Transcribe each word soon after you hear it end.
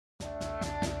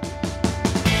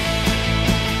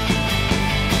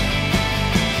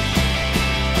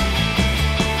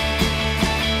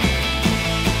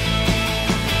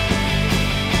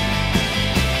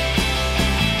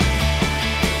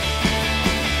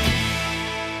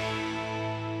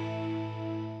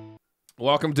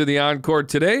Welcome to the Encore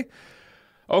today.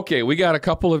 Okay, we got a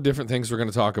couple of different things we're going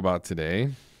to talk about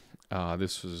today.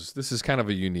 This is kind of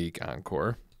a unique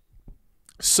Encore.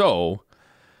 So,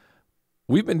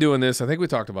 we've been doing this. I think we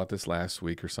talked about this last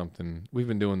week or something. We've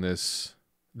been doing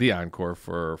the Encore,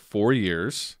 for 4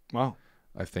 years. Wow.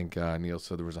 I think Neil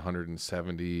said there was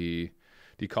 170. Do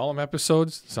you call them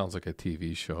episodes? Sounds like a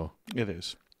TV show. It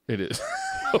is. It is.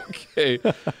 Okay.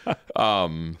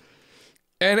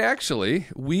 And actually,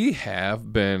 we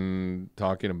have been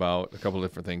talking about a couple of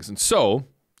different things. And so,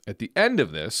 at the end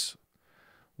of this,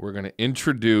 we're going to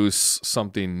introduce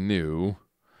something new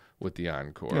with the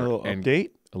Encore. A little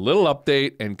update? A little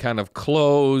update and kind of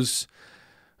close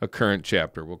a current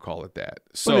chapter. We'll call it that.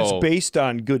 So, but it's based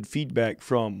on good feedback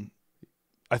from,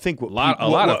 I think, a lot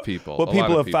of people. What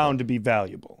people have found to be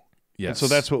valuable. Yes. And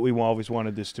so that's what we always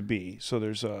wanted this to be. So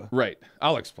there's a... Right.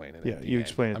 I'll explain it. Yeah, you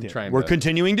explain it. We're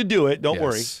continuing to do it. Don't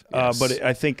worry. Yes. But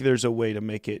I think there's a way to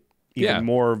make it even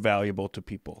more valuable to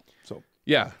people. So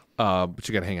yeah. But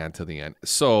you got to hang on till the end.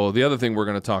 So the other thing we're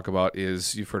going to talk about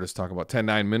is, you've heard us talk about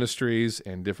 10-9 Ministries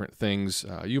and different things,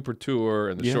 Uper Tour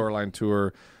and the Shoreline Tour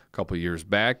a couple of years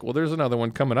back. Well, there's another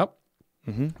one coming up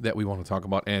that we want to talk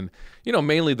about. And,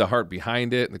 mainly the heart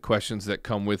behind it and the questions that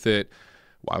come with it.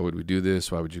 Why would we do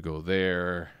this? Why would you go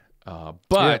there?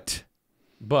 But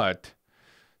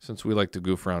since we like to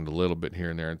goof around a little bit here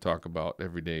and there and talk about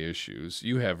everyday issues,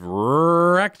 you have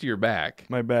wrecked your back.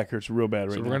 My back hurts real bad right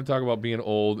now. So we're going to talk about being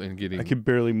old and getting... I can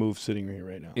barely move sitting here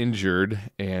right now. Injured.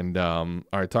 And, all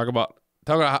right, talk about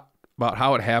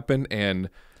how it happened and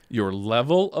your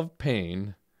level of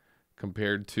pain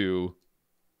compared to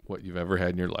what you've ever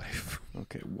had in your life.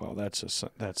 Okay, well, that's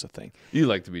a thing. You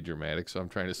like to be dramatic, so I'm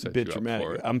trying to set you up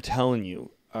for it. I'm telling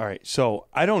you. All right, so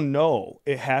I don't know.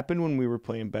 It happened when we were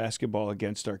playing basketball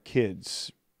against our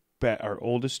kids, our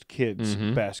oldest kids'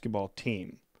 basketball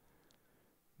team.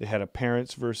 They had a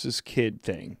parents versus kid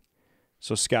thing.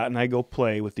 So Scott and I go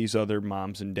play with these other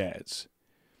moms and dads.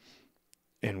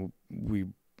 And we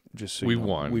just...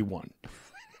 won. We won.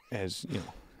 As,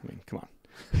 come on.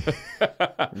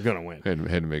 We're going to win. Had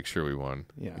to make sure we won.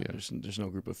 Yeah. There's no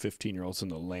group of 15-year-olds in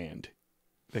the land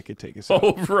that could take us out.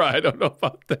 Oh, right. I don't know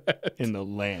about that. In the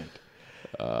land.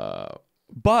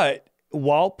 But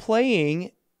while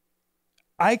playing,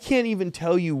 I can't even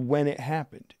tell you when it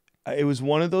happened. It was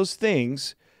one of those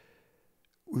things.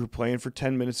 We were playing for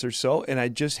 10 minutes or so, and I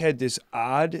just had this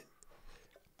odd...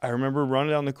 I remember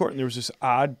running down the court, and there was this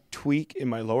odd tweak in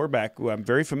my lower back, who I'm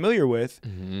very familiar with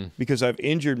because I've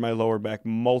injured my lower back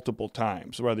multiple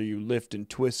times, whether you lift and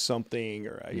twist something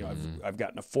or, I've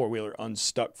gotten a four-wheeler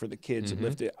unstuck for the kids and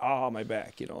lifted my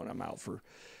back, and I'm out for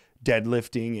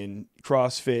deadlifting and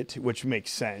CrossFit, which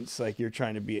makes sense. Like, you're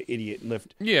trying to be an idiot and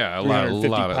lift 350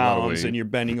 pounds and you're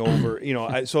bending over,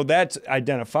 so that's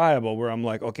identifiable where I'm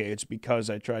like, okay, it's because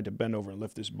I tried to bend over and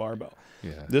lift this barbell.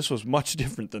 Yeah. This was much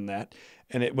different than that.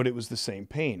 But it was the same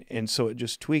pain. And so it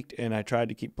just tweaked, and I tried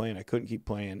to keep playing. I couldn't keep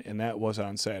playing, and that was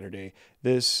on Saturday.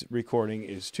 This recording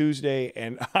is Tuesday,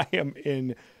 and I am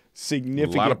in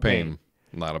significant pain.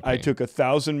 A lot of pain. I took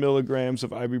 1,000 milligrams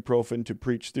of ibuprofen to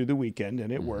preach through the weekend,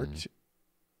 and it worked.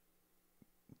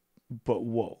 But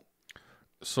whoa.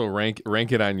 So rank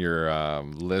it on your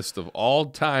list of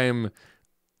all-time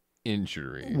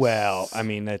injuries. Well, I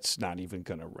mean, that's not even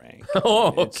going to rank.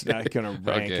 Okay. It's not going to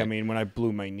rank. Okay. I mean, when I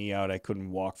blew my knee out, I couldn't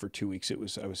walk for 2 weeks.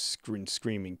 I was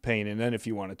screaming pain. And then if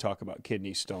you want to talk about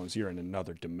kidney stones, you're in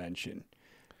another dimension.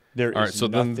 All right, so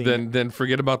then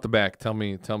forget about the back. Tell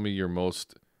me your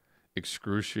most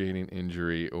excruciating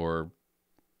injury or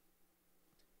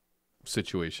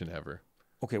situation ever.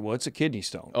 Okay, well, it's a kidney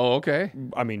stone. Oh, okay.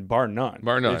 I mean, bar none.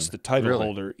 Bar none. It's the title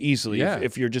holder easily. Yeah.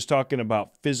 If you're just talking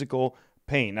about physical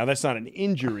pain. Now, that's not an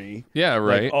injury. Yeah,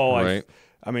 right. Right.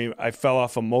 I fell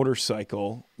off a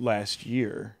motorcycle last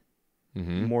year,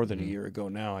 more than a year ago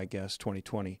now, I guess,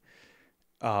 2020,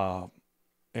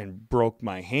 and broke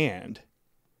my hand.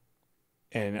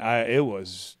 And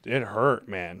it hurt,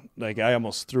 man. Like, I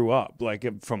almost threw up,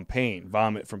 like, from pain,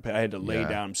 vomit from pain. I had to lay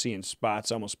down. I'm seeing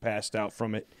spots. I almost passed out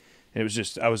from it. And it was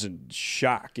just, I was in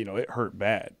shock. It hurt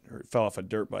bad. It fell off a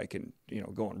dirt bike and,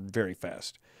 going very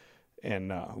fast.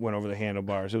 And went over the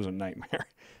handlebars. It was a nightmare.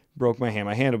 Broke my hand.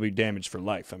 My hand will be damaged for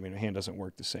life. I mean, my hand doesn't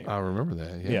work the same. I remember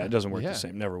that. Yeah, it doesn't work the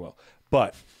same. Never will.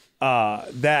 But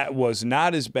that was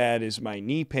not as bad as my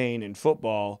knee pain in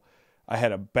football. I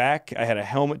had a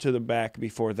helmet to the back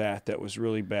before that was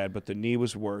really bad, but the knee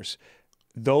was worse.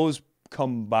 Those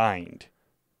combined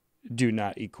do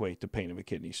not equate the pain of a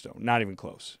kidney stone. Not even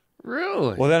close.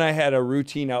 Really? Well, then I had a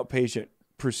routine outpatient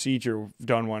procedure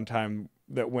done one time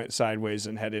that went sideways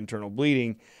and had internal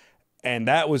bleeding, and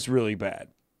that was really bad.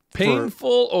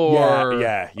 Painful or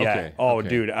yeah. Okay, Oh, okay.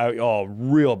 dude,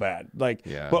 real bad. Like,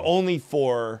 Yeah. but only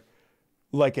for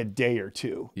like a day or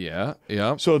two. Yeah.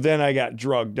 So then I got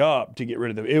drugged up to get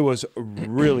rid of it. It was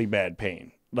really bad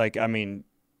pain. Like, I mean,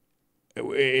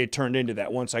 it turned into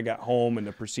that once I got home and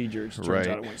the procedures. Turns Right.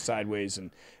 out it went sideways,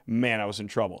 and man, I was in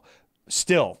trouble.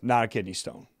 Still not a kidney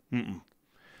stone.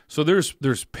 So there's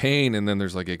pain, and then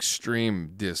there's like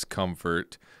extreme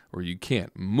discomfort where you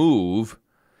can't move,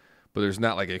 but there's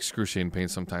not like excruciating pain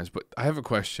sometimes. But I have a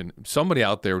question. Somebody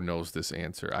out there knows this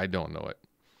answer. I don't know it.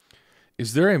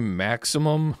 Is there a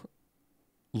maximum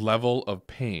level of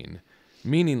pain?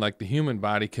 Meaning like the human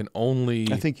body can only...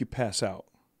 I think you pass out.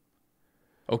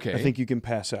 Okay. I think you can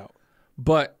pass out.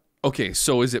 But, okay,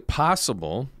 so is it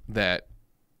possible that...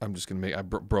 I'm just going to make... I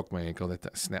broke my ankle.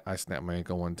 I snapped my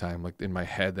ankle one time. Like in my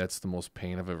head, that's the most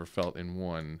pain I've ever felt in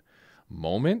one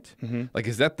moment. Mm-hmm. Like,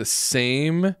 is that the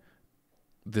same...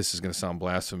 This is going to sound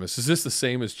blasphemous. Is this the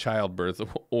same as childbirth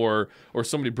or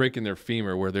somebody breaking their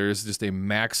femur where there is just a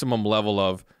maximum level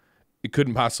of it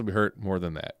couldn't possibly hurt more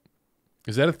than that?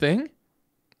 Is that a thing?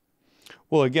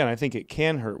 Well, again, I think it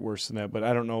can hurt worse than that, but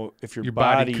I don't know if your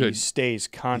body body could- stays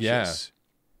conscious. Yeah.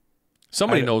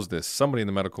 Somebody knows this. Somebody in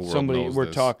the medical world knows We're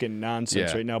this. talking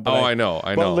nonsense Yeah. right now. But I know.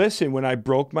 But listen, when I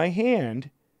broke my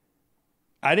hand,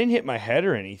 I didn't hit my head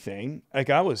or anything. Like,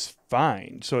 I was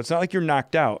fine. So it's not like you're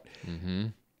knocked out. Mm-hmm.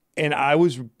 And I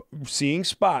was seeing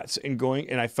spots and going,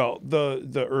 and I felt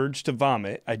the urge to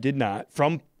vomit. I did not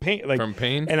from pain. From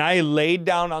pain? And I laid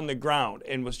down on the ground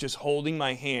and was just holding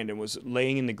my hand and was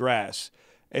laying in the grass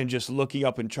and just looking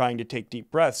up and trying to take deep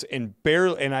breaths and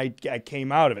I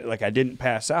came out of it. Like, I didn't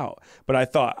pass out, but I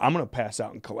thought I'm going to pass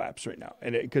out and collapse right now.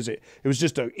 And because it was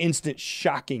just an instant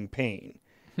shocking pain.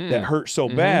 That hurt so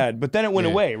bad, but then it went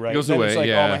away, right? It goes then away, it's like,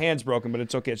 yeah. oh, my hand's broken, but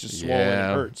it's okay. It's just swollen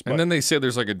and it hurts. But And then they say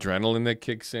there's like adrenaline that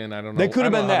kicks in. I don't know. that could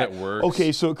have been that. works.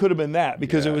 Okay, so it could have been that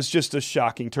because Yeah. it was just a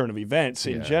shocking turn of events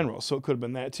in Yeah. general. So it could have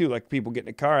been that too. Like people get in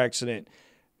a car accident,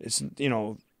 it's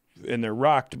and they're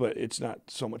rocked, but it's not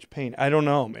so much pain. I don't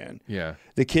know, man. Yeah.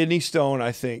 The kidney stone,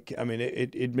 I think, I mean,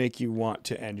 it'd make you want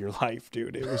to end your life,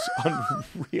 dude. It was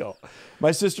unreal.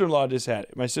 My sister-in-law just had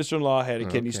it. My sister-in-law had a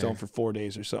kidney Okay. stone for 4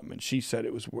 days or something, and she said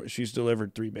it was worse. She's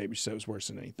delivered 3 babies. She said it was worse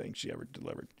than anything she ever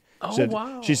delivered. Oh,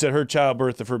 wow. She said her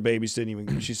childbirth of her babies didn't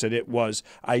even, she said it was.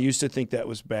 I used to think that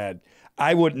was bad.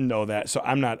 I wouldn't know that, so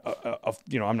I'm not,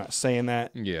 I'm not saying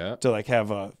that Yeah. to like have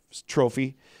a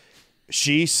trophy.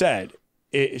 She said,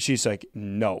 she's like,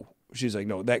 no. She's like,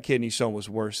 no, that kidney stone was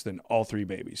worse than all 3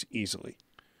 babies easily.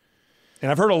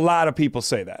 And I've heard a lot of people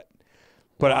say that,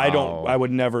 but Wow. I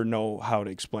would never know how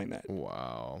to explain that.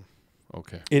 Wow.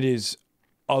 Okay. It is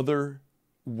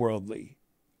otherworldly.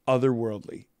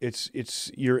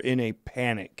 It's you're in a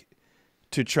panic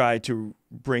to try to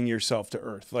bring yourself to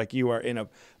earth. Like you are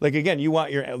again, you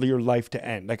want your life to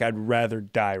end. Like I'd rather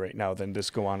die right now than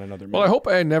just go on another minute. Well, I hope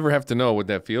I never have to know what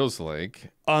that feels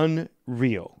like.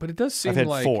 Unreal. But it does seem had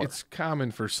like 4. it's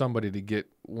common for somebody to get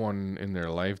one in their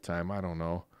lifetime. I don't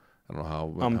know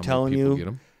how. I'm how telling many people you. Get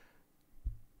 'em.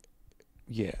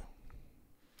 Yeah.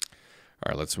 All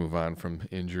right, let's move on from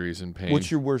injuries and pain.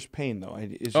 What's your worst pain though?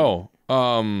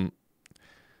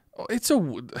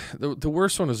 The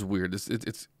worst one is weird.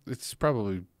 It's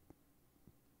probably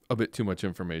a bit too much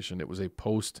information. It was a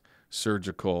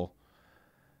post-surgical.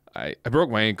 I broke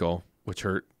my ankle, which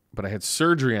hurt, but I had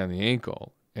surgery on the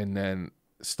ankle, and then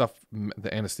the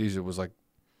anesthesia was like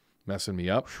messing me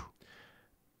up.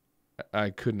 I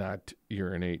could not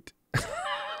urinate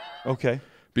Okay.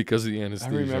 because of the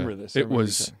anesthesia. I remember this. It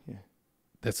was.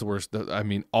 That's the worst. I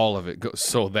mean, all of it goes.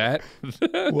 So that.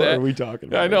 What are we talking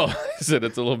about? I know. I said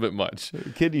it's a little bit much.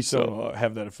 Kidney stone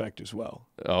have that effect as well.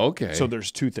 Oh, okay. So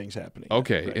there's 2 things happening.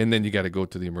 Okay, Right. and then you got to go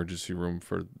to the emergency room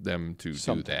for them to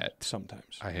do that.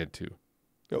 Sometimes. I had to.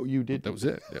 Oh, you did? That was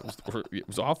it. It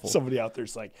was awful. Somebody out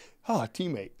there's like,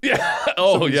 teammate. Yeah.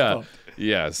 Oh, Somebody's yeah. pumped.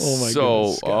 Yes. Oh, my so,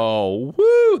 goodness, Scott. oh,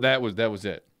 woo. That was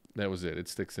it. That was it. It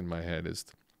sticks in my head as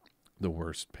the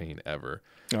worst pain ever.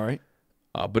 All right.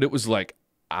 But it was like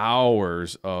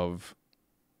hours of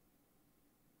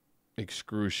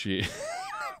excruciating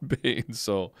pain.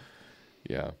 So,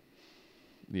 yeah.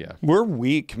 Yeah. We're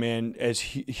weak, man, as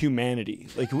humanity.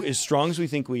 Like as strong as we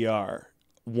think we are,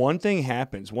 one thing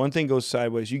happens, one thing goes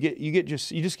sideways. You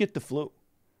just get the flu.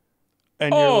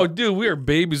 And Oh, dude, we are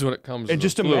babies when it comes to and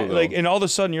just the flu, though. and all of a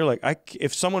sudden you're like,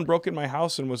 if someone broke in my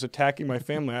house and was attacking my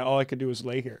family, all I could do was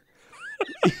lay here.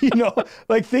 You know,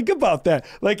 like think about that.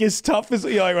 Like as tough as,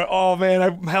 you know, like, oh man,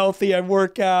 I'm healthy, I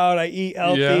work out, I eat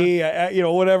healthy, you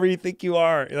know, whatever you think you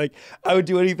are. Like I would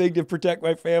do anything to protect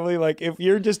my family. Like if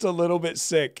you're just a little bit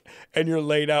sick and you're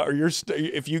laid out, or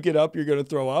if you get up, you're going to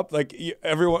throw up. Like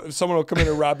someone will come in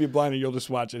and rob you blind, and you'll just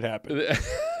watch it happen.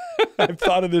 I've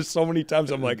thought of this so many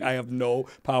times. I'm like, I have no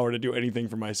power to do anything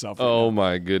for myself. Right now.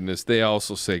 My goodness. They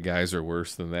also say guys are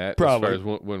worse than that. Probably. As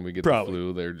far as when we get the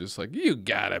flu, they're just like, you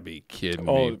gotta be kidding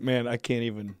me. Oh man, I can't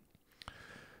even.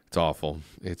 It's awful.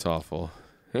 It's awful.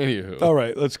 Anywho. All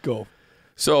right, let's go.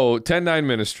 So 10-9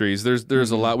 Ministries,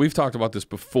 there's a lot. We've talked about this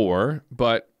before,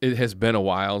 but it has been a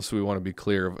while, so we want to be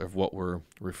clear of what we're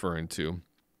referring to.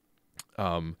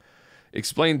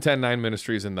 Explain 10-9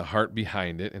 Ministries and the heart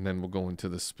behind it, and then we'll go into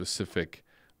the specific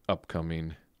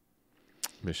upcoming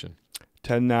mission.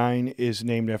 10:9 is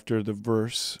named after the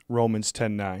verse Romans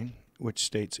 10:9, which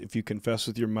states, if you confess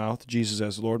with your mouth Jesus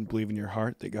as Lord and believe in your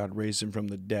heart that God raised him from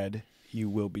the dead, you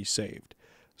will be saved.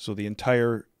 So the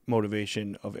entire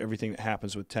motivation of everything that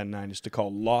happens with 10:9 is to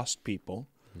call lost people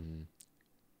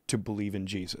to believe in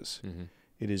Jesus.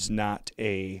 It is not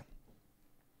a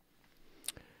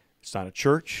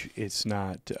church. It's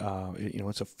not,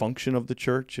 it's a function of the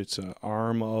church. It's an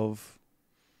arm of,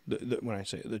 when I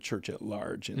say the church at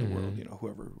large in the world, you know,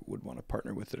 whoever would want to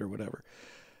partner with it or whatever.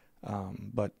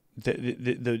 But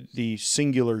the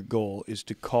singular goal is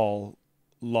to call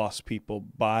lost people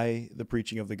by the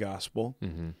preaching of the gospel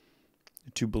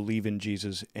to believe in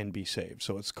Jesus and be saved.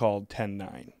 So it's called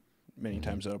 10-9. Many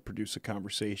times that'll produce a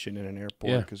conversation in an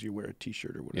airport because you wear a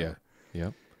T-shirt or whatever.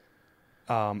 Yeah.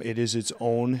 It is its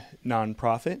own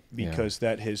nonprofit because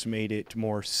that has made it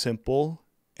more simple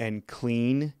and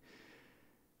clean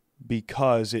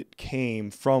because it came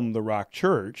from the Rock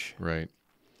Church. Right.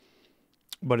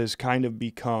 But has kind of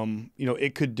become, you know,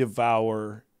 it could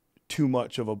devour too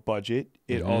much of a budget.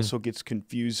 It also gets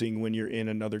confusing when you're in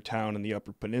another town in the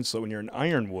Upper Peninsula, when you're in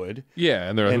Ironwood. Yeah,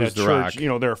 and who's the church, Rock. you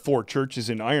know, there are 4 churches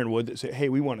in Ironwood that say, hey,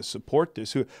 we want to support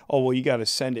this. Well, you got to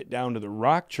send it down to the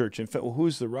Rock Church. And well,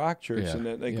 who's the Rock Church? Yeah. And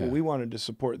then, well, we wanted to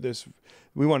support this.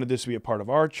 We wanted this to be a part of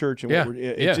our church. And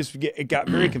it got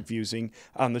very confusing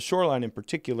on the Shoreline in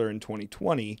particular in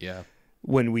 2020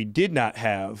 when we did not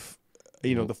have,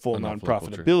 you know, the full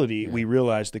non-profitability, we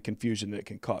realized the confusion that it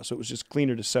can cause. So it was just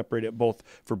cleaner to separate it both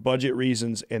for budget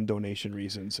reasons and donation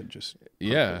reasons and just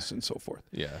purpose and so forth.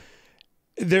 Yeah.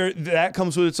 That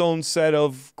comes with its own set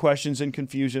of questions and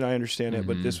confusion. I understand it,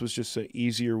 but this was just an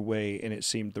easier way, and it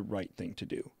seemed the right thing to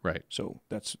do. Right. So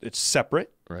it's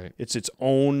separate. Right. It's its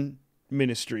own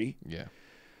ministry. Yeah.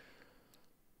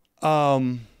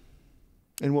 And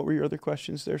what were your other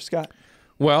questions there, Scott?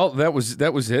 Well, that was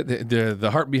it.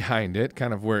 The heart behind it,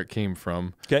 kind of where it came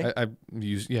from. Okay.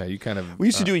 You kind of. We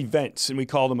used to do events, and we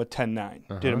called them a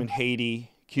 10-9. Did them in Haiti,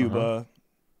 Cuba,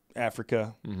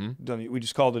 Africa. We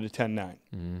just called it a 10-9.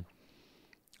 And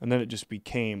then it just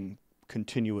became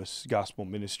continuous gospel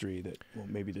ministry that, well,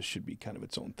 maybe this should be kind of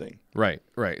its own thing. Right.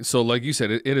 So like you said,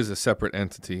 it is a separate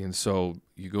entity. And so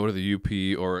you go to the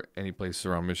UP or any place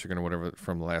around Michigan or whatever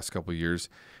from the last couple of years.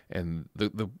 And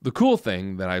the cool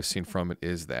thing that I've seen from it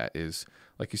is,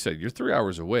 like you said, you're 3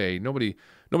 hours away. Nobody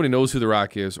knows who the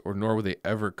Rock is, or nor will they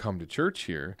ever come to church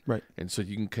here. Right. And so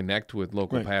you can connect with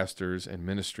local pastors and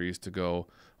ministries to go,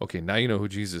 okay, now you know who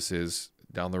Jesus is.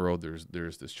 Down the road,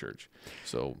 there's this church.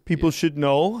 So people should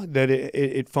know that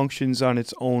it functions on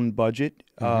its own budget,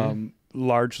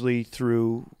 largely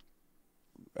through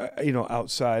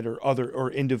outside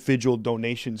or individual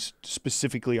donations,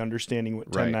 specifically understanding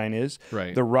what 10-9 is.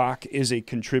 Right. The Rock is a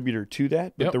contributor to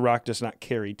that, but the Rock does not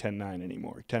carry 10-9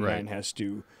 anymore. 10-9 has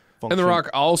to function. And the Rock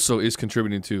also is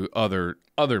contributing to other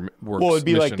works. Well, it'd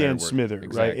be like Dan Smither,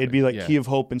 exactly. right? It'd be like Key of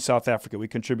Hope in South Africa. We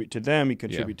contribute to them. You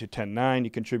contribute to 10-9. You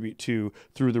contribute to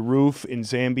Through the Roof in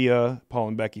Zambia, Paul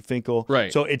and Becky Finkel.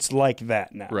 Right. So it's like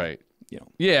that now. Right.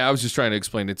 Yeah, I was just trying to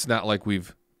explain. It's not like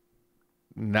we've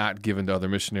not given to other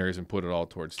missionaries and put it all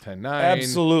towards 10-9.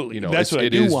 Absolutely. That's what I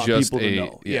do want people to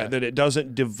know. Yeah, that it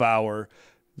doesn't devour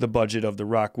the budget of the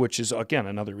Rock, which is, again,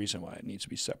 another reason why it needs to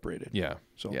be separated. Yeah.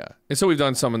 And so we've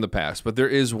done some in the past, but there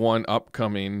is one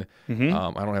upcoming. I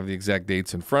don't have the exact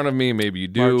dates in front of me. Maybe you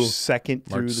do. March 2nd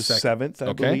through the 7th,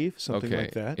 I believe. Something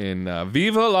like that. In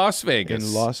Viva Las Vegas.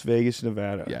 In Las Vegas,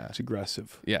 Nevada. Yeah. It's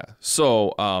aggressive. Yeah.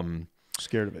 So.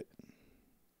 Scared of it.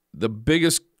 The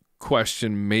biggest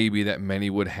question maybe that many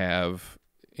would have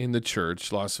in the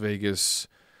church, Las Vegas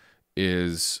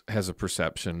has a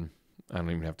perception. I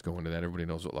don't even have to go into that. Everybody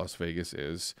knows what Las Vegas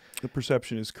is. The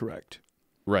perception is correct.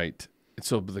 Right.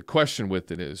 So the question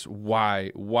with it is,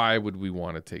 why would we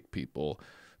want to take people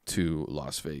to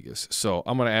Las Vegas. So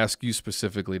I'm going to ask you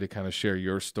specifically to kind of share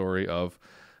your story of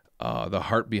the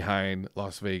heart behind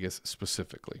Las Vegas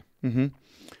specifically. Mm-hmm.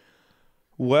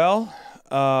 Well,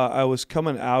 I was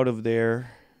coming out of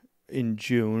there in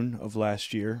June of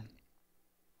last year,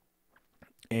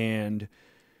 and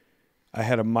I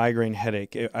had a migraine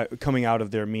headache. Coming out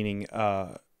of there, meaning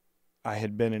I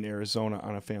had been in Arizona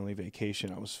on a family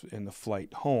vacation. I was in the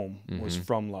flight home, was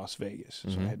from Las Vegas.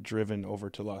 So I had driven over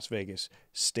to Las Vegas,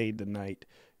 stayed the night,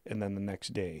 and then the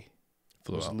next day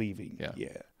was leaving.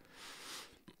 Yeah.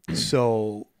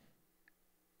 So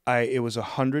it was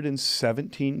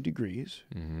 117 degrees,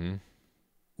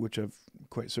 which I'm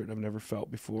quite certain I've never felt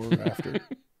before or after.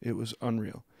 It was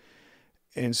unreal.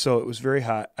 And so it was very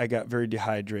hot. I got very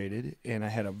dehydrated, and I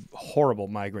had a horrible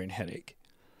migraine headache.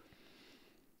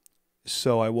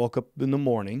 So I woke up in the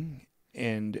morning,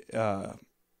 and I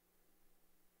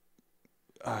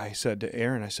said to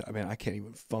Aaron, I said, I can't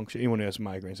even function. Anyone who has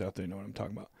migraines out there know what I'm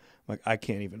talking about. I'm like, I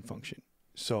can't even function.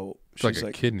 So it's like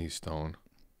a kidney stone.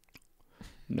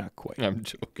 Not quite. I'm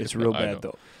joking. It's real bad,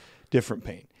 though. Different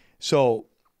pain. So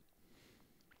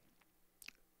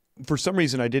for some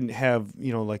reason, I didn't have,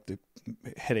 like the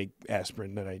headache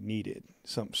aspirin that I needed.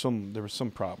 There was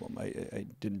some problem. I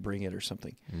didn't bring it or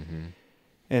something.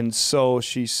 And so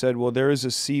she said, well, there is a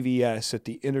CVS at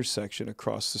the intersection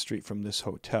across the street from this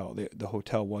hotel. The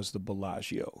hotel was the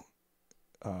Bellagio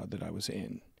that I was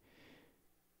in.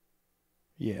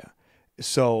 Yeah.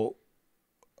 So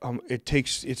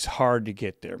it's hard to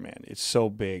get there, man. It's so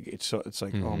big. It's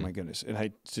like, oh my goodness. And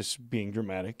I, just being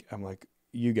dramatic, I'm like,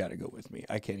 you got to go with me.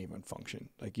 I can't even function.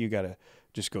 Like, you got to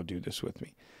just go do this with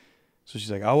me. So she's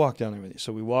like, I'll walk down there with you.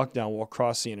 So we walk down, we'll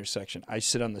cross the intersection. I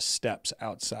sit on the steps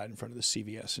outside in front of the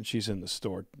CVS, and she's in the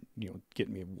store,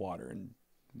 getting me water and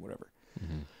whatever.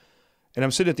 And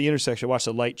I'm sitting at the intersection, I watch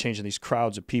the light change, and these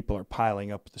crowds of people are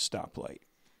piling up at the stoplight.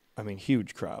 I mean,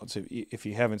 huge crowds. If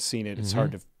you haven't seen it, it's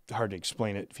hard to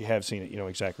explain it. If you have seen it, you know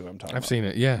exactly what I'm talking about. I've seen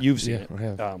it, yeah. You've seen it. I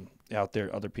have. Out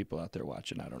there, other people out there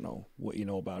watching. I don't know what you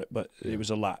know about it, but it was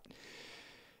a lot.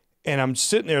 And I'm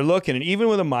sitting there looking, and even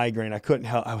with a migraine, I couldn't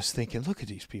help. I was thinking, look at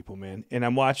these people, man. And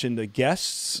I'm watching the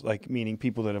guests, like meaning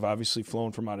people that have obviously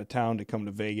flown from out of town to come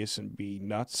to Vegas and be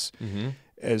nuts,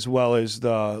 as well as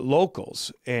the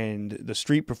locals and the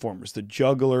street performers, the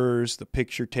jugglers, the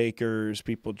picture takers,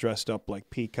 people dressed up like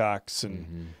peacocks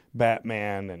and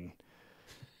Batman and,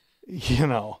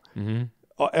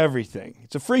 everything.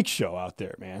 It's a freak show out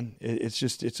there, man.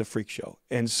 It's a freak show.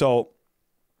 And so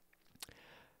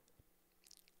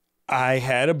I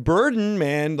had a burden,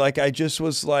 man. Like, I just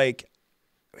was like,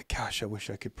 gosh, I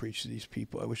wish I could preach to these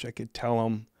people. I wish I could tell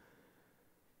them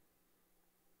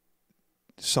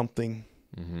something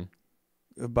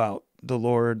about the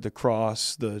Lord, the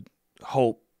cross, the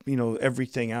hope.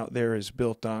 Everything out there is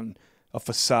built on a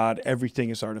facade.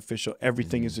 Everything is artificial.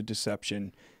 Everything is a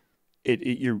deception.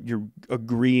 You're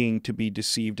agreeing to be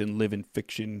deceived and live in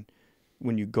fiction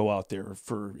when you go out there,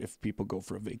 if people go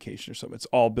for a vacation or something. It's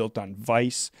all built on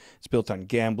vice. It's built on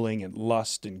gambling and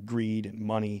lust and greed and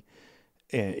money.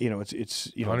 And, it's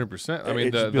 100%. I mean,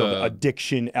 it's built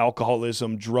addiction,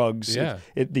 alcoholism, drugs. Yeah.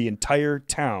 The entire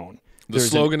town. The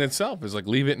slogan itself is like,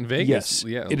 leave it in Vegas.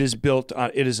 Yes. Yeah. It is built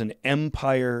on, it is an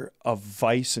empire of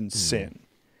vice and sin.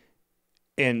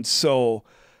 And so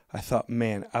I thought,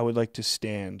 man, I would like to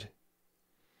stand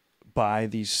by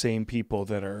these same people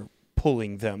that are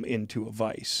pulling them into a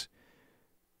vice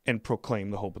and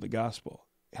proclaim the hope of the gospel.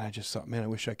 And I just thought, man, I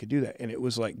wish I could do that. And it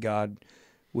was like God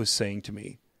was saying to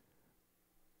me,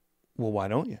 well, why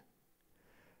don't you?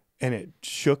 And it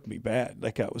shook me bad.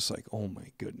 Like, I was like, oh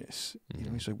my goodness.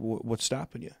 He's like, well, what's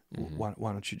stopping you? Why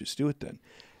don't you just do it then?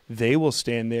 They will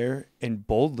stand there and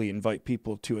boldly invite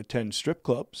people to attend strip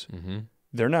clubs.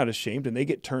 They're not ashamed, and they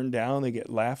get turned down. They get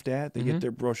laughed at. They get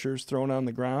their brochures thrown on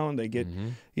the ground. They get,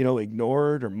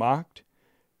 ignored or mocked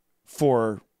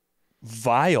for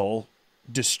vile,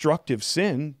 destructive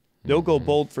sin. They'll go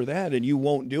bold for that, and you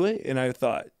won't do it. And I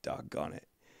thought, doggone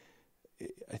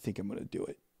it. I think I'm going to do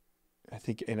it.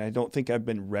 And I don't think I've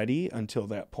been ready until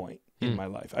that point in my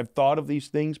life. I've thought of these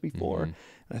things before, and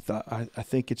I thought, I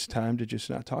think it's time to just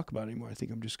not talk about it anymore. I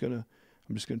think I'm just going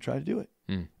to try to do it.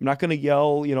 I'm not going to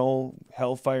yell,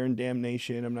 hellfire and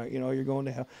damnation. I'm not, you're going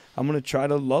to hell. I'm going to try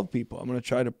to love people. I'm going to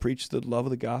try to preach the love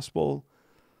of the gospel.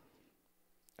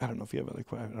 I don't know if you have other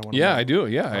questions. I do.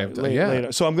 Yeah. I have to,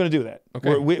 later. So I'm going to do that.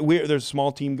 Okay. There's a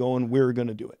small team going. We're going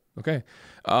to do it. Okay.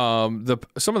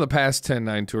 Some of the past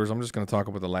 10-9 tours, I'm just going to talk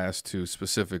about the last two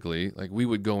specifically. Like, we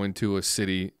would go into a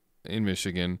city in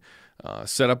Michigan,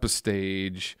 set up a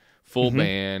stage, full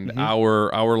band,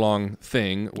 hour long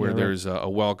thing where there's a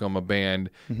welcome, a band,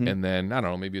 and then, I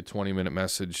don't know, maybe a 20-minute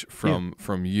message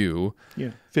from you.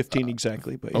 Yeah, 15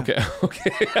 exactly, but yeah.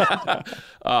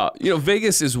 Okay.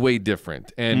 Vegas is way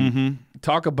different. And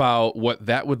talk about what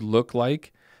that would look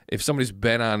like if somebody's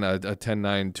been on a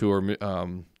 10-9 tour,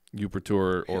 Uper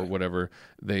tour or whatever,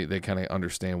 they kind of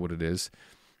understand what it is.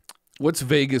 What's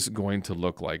Vegas going to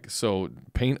look like? So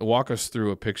walk us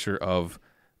through a picture of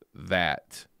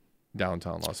that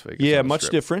downtown Las Vegas. Yeah, much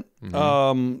different.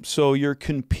 So you're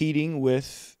competing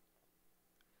with,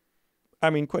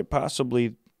 quite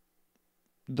possibly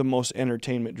the most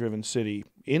entertainment-driven city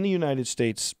in the United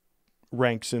States,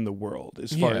 ranks in the world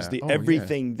as far as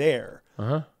everything there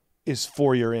is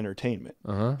for your entertainment.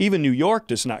 Even New York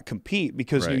does not compete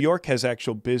because New York has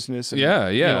actual business.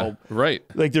 And, right.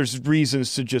 Like there's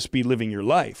reasons to just be living your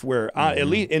life. Where at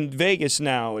least in Vegas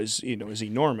now is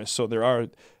enormous. So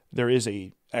there is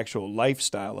a actual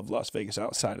lifestyle of Las Vegas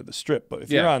outside of the Strip. But if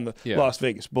you're on the Las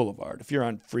Vegas Boulevard, if you're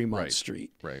on Fremont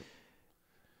Street,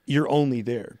 you're only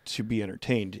there to be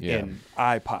entertained in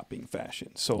eye-popping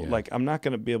fashion. So I'm not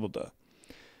going to be able to.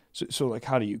 So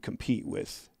how do you compete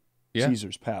with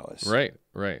Caesar's Palace?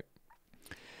 Right.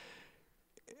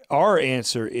 Our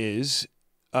answer is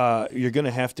you're going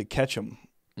to have to catch them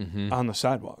on the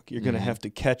sidewalk. You're going to have to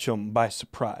catch them by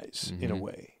surprise in a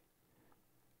way.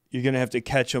 You're going to have to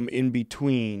catch them in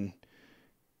between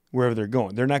wherever they're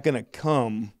going. They're not going to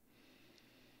come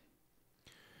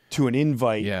to an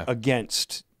invite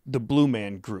against the Blue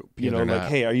Man Group.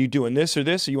 Hey, are you doing this or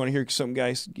this? Or you want to hear some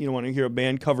guys, want to hear a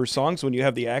band cover songs when you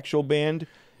have the actual band,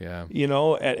 at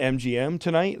MGM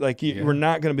tonight? We're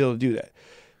not going to be able to do that.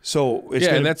 So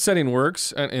and that setting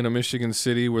works in a Michigan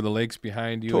city where the lake's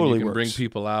behind you, and you can bring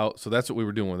people out. So that's what we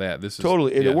were doing with that. This is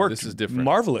it worked. This is different,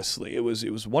 marvelously. It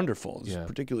was wonderful.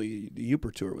 Particularly the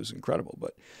Uper tour was incredible.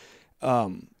 But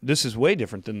this is way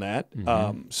different than that.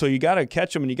 So you got to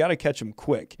catch them, and you got to catch them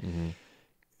quick.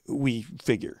 We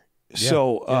figure.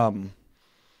 So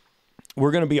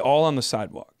we're going to be all on the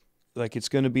sidewalk. It's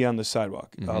going to be on the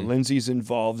sidewalk. Lindsay's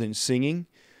involved in singing.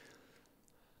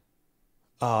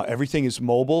 Everything is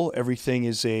mobile. Everything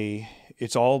is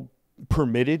it's all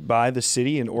permitted by the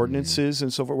city and ordinances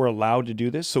and so forth. We're allowed to do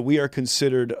this. So we are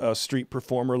considered a street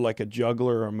performer, like a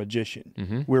juggler or a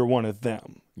magician. We're one of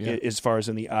them as far as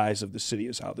in the eyes of the city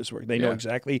is how this works. They know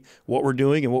exactly what we're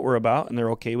doing and what we're about, and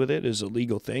they're okay with it as a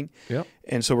legal thing.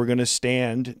 And so we're going to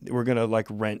stand, we're going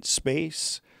to rent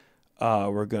space.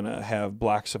 We're going to have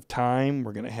blocks of time.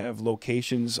 We're going to have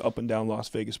locations up and down Las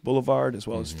Vegas Boulevard, as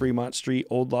well as Fremont Street,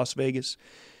 Old Las Vegas.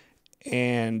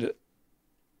 And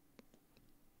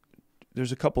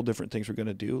there's a couple different things we're going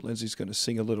to do. Lindsay's going to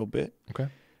sing a little bit. Okay.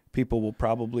 People will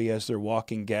probably, as they're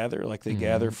walking, gather, like they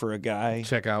gather for a guy.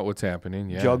 Check out what's happening.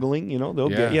 Juggling, they'll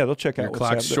check out what's happening.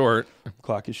 Clock's short.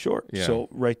 Clock is short. So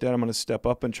right then I'm going to step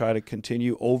up and try to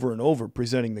continue over and over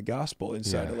presenting the gospel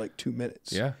inside of 2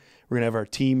 minutes. We're going to have our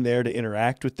team there to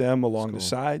interact with them along the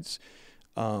sides.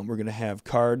 We're going to have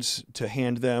cards to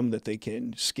hand them that they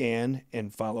can scan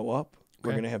and follow up.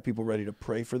 We're going to have people ready to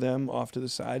pray for them off to the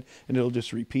side, and it'll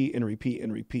just repeat and repeat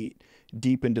and repeat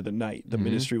deep into the night. The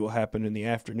ministry will happen in the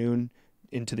afternoon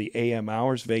into the AM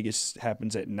hours. Vegas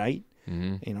happens at night.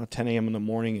 10 a.m. in the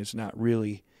morning is not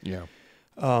really.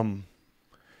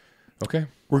 Okay.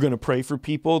 We're going to pray for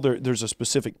people. There's a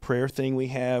specific prayer thing we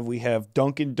have. We have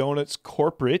Dunkin' Donuts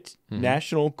corporate,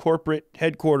 national corporate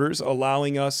headquarters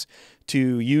allowing us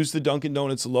to use the Dunkin'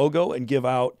 Donuts logo and give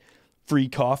out free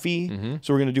coffee.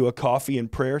 So we're going to do a coffee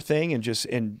and prayer thing,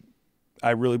 and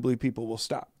I really believe people will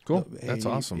stop. Cool. That's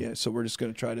awesome. Yeah, so we're just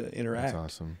going to try to interact. That's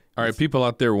awesome. All right, people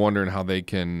out there wondering how they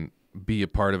can be a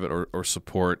part of it or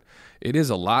support. It is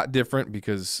a lot different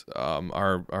because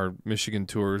our Michigan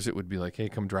tours, it would be like, hey,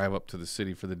 come drive up to the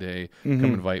city for the day, come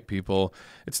invite people.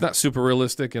 It's not super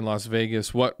realistic in Las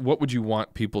Vegas. What would you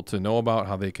want people to know about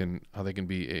how they can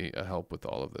be a help with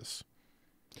all of this?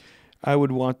 I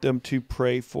would want them to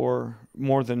pray for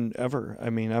more than ever.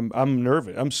 I'm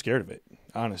nervous. I'm scared of it.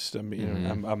 Honest.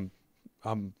 I'm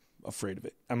afraid of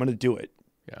it. I'm going to do it.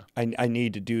 Yeah. I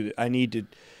need to do that. I need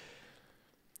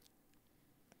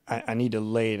to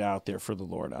lay it out there for the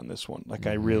Lord on this one.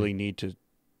 I really need to.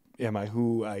 Am I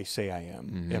who I say I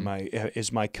am?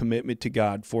 Is my commitment to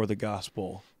God for the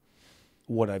gospel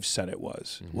what I've said it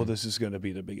was? Well, this is going to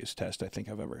be the biggest test I think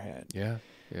I've ever had. Yeah.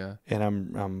 And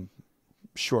I'm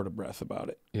short of breath about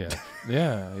it.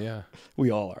 Yeah.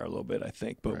 We all are a little bit, I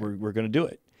think, but we're going to do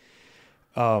it.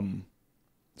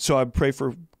 So I pray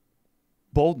for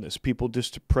boldness, people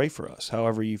just to pray for us,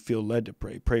 however you feel led to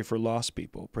pray. Pray for lost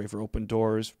people, pray for open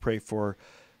doors, pray for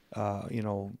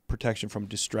protection from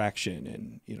distraction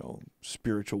and,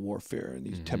 spiritual warfare and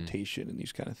these temptation and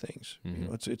these kind of things.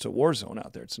 It's a war zone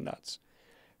out there. It's nuts.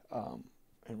 And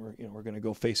we're going to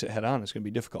go face it head on. It's going to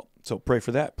be difficult. So pray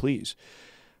for that, please.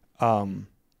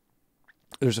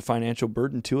 There's a financial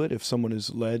burden to it if someone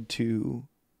is led to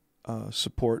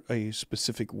support a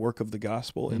specific work of the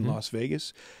gospel in Las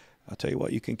Vegas. I'll tell you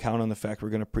what, you can count on the fact we're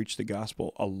going to preach the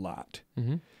gospel a lot.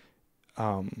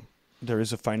 There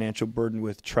is a financial burden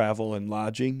with travel and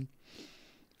lodging.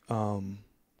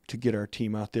 To get our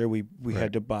team out there, we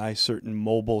had to buy certain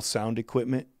mobile sound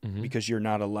equipment because you're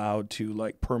not allowed to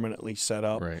like permanently set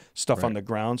up stuff on the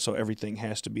ground. So everything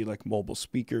has to be like mobile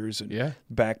speakers and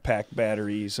backpack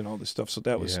batteries and all this stuff. So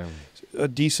that was a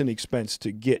decent expense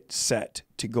to get set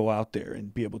to go out there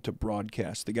and be able to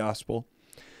broadcast the gospel.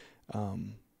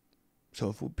 So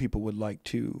if people would like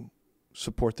to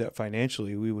support that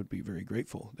financially, we would be very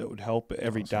grateful. That would help.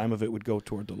 Every dime of it would go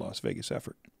toward the Las Vegas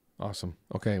effort. Awesome.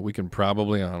 Okay, we can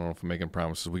probably, I don't know if I'm making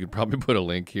promises, we could probably put a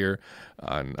link here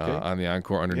on the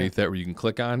Encore underneath that where you can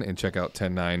click on and check out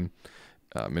 10-9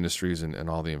 Ministries and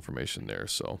all the information there.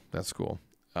 So that's cool.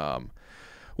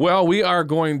 Well, we are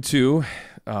going to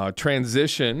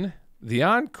transition the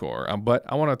Encore, but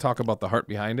I want to talk about the heart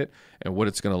behind it and what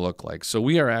it's going to look like. So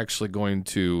we are actually going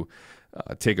to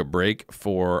take a break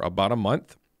for about a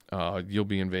month. You'll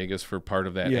be in Vegas for part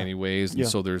of that anyways. And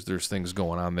so there's things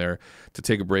going on there to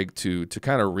take a break to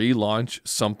kind of relaunch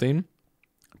something.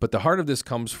 But the heart of this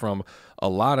comes from a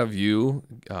lot of you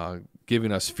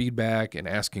giving us feedback and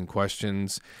asking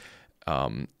questions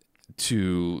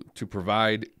to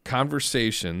provide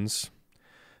conversations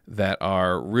that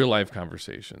are real life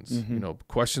conversations,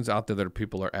 questions out there that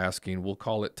people are asking. We'll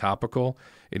call it topical.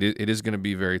 It is going to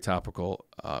be very topical.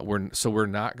 We're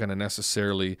not going to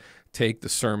necessarily take the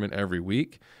sermon every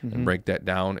week and break that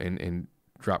down and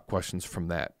drop questions from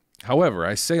that. However,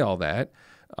 I say all that.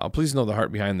 Please know the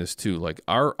heart behind this too. Like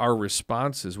our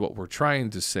response is what we're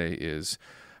trying to say is,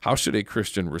 how should a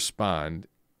Christian respond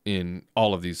in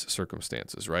all of these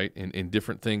circumstances, right? In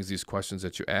different things, these questions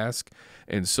that you ask.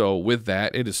 And so with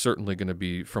that, it is certainly going to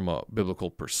be from a biblical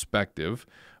perspective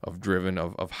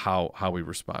of how we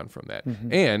respond from that.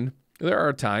 And there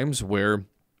are times where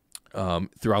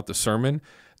throughout the sermon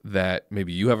that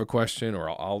maybe you have a question or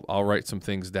I'll write some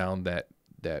things down that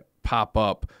pop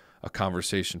up a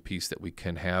conversation piece that we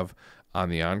can have on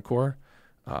the Encore.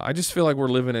 I just feel like we're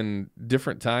living in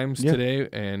different times today.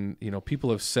 And,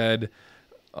 people have said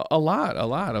a lot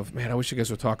of, man, I wish you guys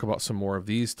would talk about some more of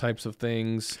these types of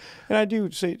things. And I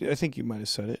do say, I think you might have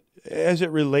said it, as it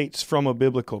relates from a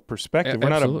biblical perspective. We're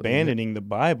not abandoning the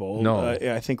Bible. No.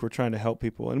 I think we're trying to help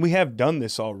people. And we have done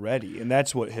this already. And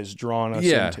that's what has drawn us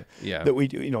into that. We,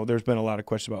 there's been a lot of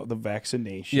questions about the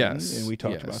vaccination. Yes. And we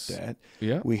talked about that.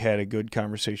 Yeah. We had a good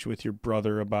conversation with your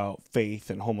brother about faith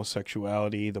and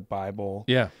homosexuality, the Bible.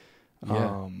 Yeah.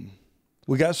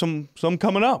 We got some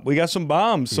coming up. We got some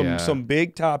bombs, some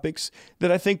big topics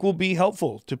that I think will be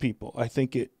helpful to people. I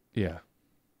think it. Yeah.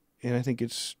 And I think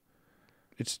it's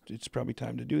probably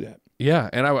time to do that. Yeah,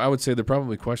 and I would say they're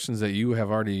probably questions that you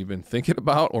have already been thinking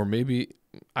about, or maybe,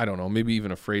 I don't know, maybe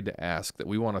even afraid to ask that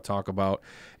we want to talk about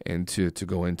and to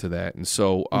go into that. And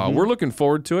so we're looking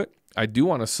forward to it. I do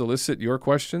want to solicit your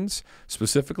questions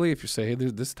specifically. If you say, hey,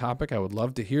 there's this topic, I would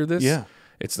love to hear this. Yeah.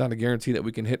 It's not a guarantee that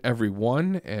we can hit every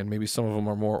one, and maybe some of them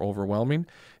are more overwhelming.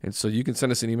 And so you can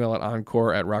send us an email at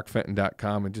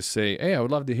encore@rockfenton.com and just say, hey, I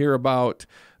would love to hear about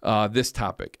this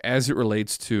topic as it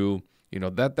relates to,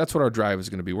 that's what our drive is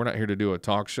going to be. We're not here to do a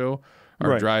talk show.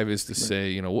 Our drive is to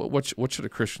say, what should a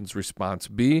Christian's response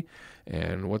be,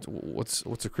 and what's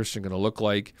a Christian going to look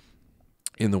like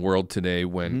in the world today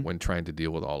when trying to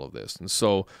deal with all of this. And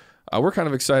so we're kind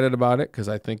of excited about it because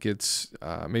I think it's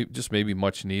maybe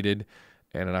much needed.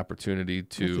 And an opportunity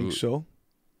to, I think so.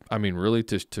 Really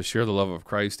to share the love of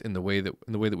Christ in the way that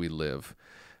we live,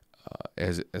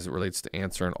 as it relates to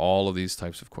answering all of these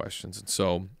types of questions. And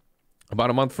so, about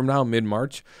a month from now,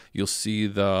 mid-March, you'll see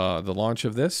the launch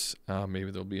of this.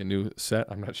 Maybe there'll be a new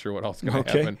set. I'm not sure what else is going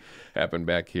to happen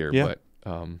back here, but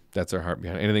that's our heart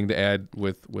behind it. Anything to add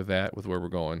with that, with where we're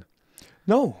going?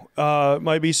 No,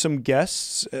 might be some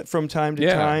guests from time to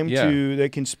time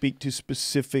that can speak to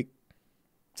specific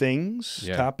things,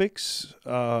 topics,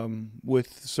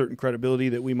 with certain credibility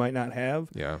that we might not have.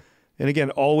 Yeah. And again,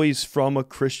 always from a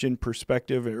Christian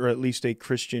perspective, or at least a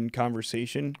Christian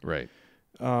conversation. Right.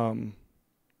 And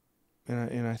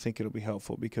I think it'll be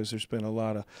helpful because there's been a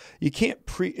lot of, you can't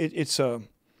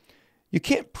you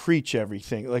can't preach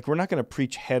everything. Like, we're not going to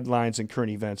preach headlines and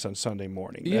current events on Sunday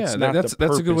morning. Yeah, That's a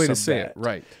good way to of say that. it.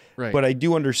 Right. Right. But I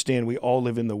do understand we all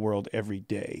live in the world every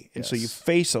day, and so you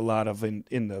face a lot of on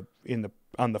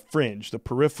the fringe, the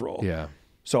peripheral. Yeah.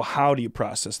 So how do you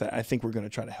process that? I think we're going to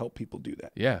try to help people do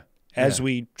that. Yeah. As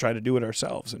we try to do it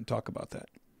ourselves and talk about that.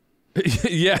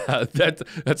 Yeah,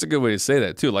 that's a good way to say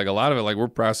that too. Like, a lot of it, like, we're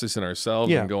processing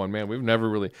ourselves and going, man, we've never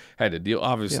really had to deal.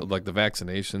 Obviously, like the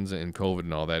vaccinations and COVID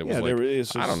and all that. It was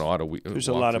like, I don't know how to. There's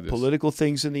a lot of political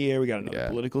things in the air. We got another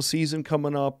political season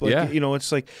coming up. Like,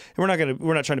 it's like, we're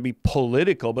not trying to be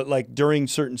political, but like during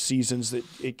certain seasons that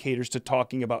it caters to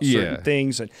talking about certain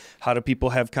things and how do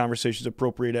people have conversations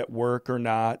appropriate at work or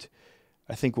not.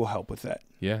 I think we'll help with that.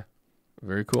 Yeah.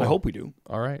 Very cool. I hope we do.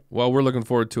 All right. Well, we're looking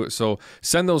forward to it. So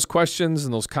send those questions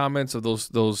and those comments of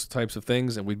those types of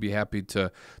things, and we'd be happy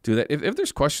to do that. If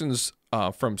there's questions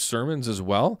from sermons as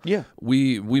well,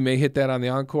 we may hit that on the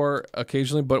Encore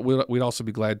occasionally, but we'd also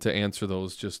be glad to answer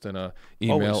those just in a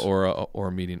email or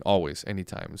a meeting, always,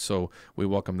 anytime. So we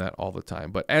welcome that all the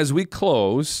time. But as we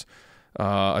close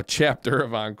a chapter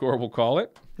of Encore, we'll call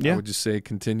it, I would just say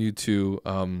continue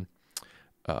to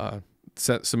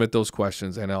submit those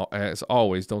questions, and as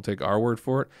always, don't take our word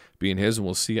for it. Be in His, and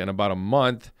we'll see you in about a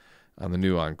month on the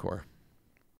new Encore.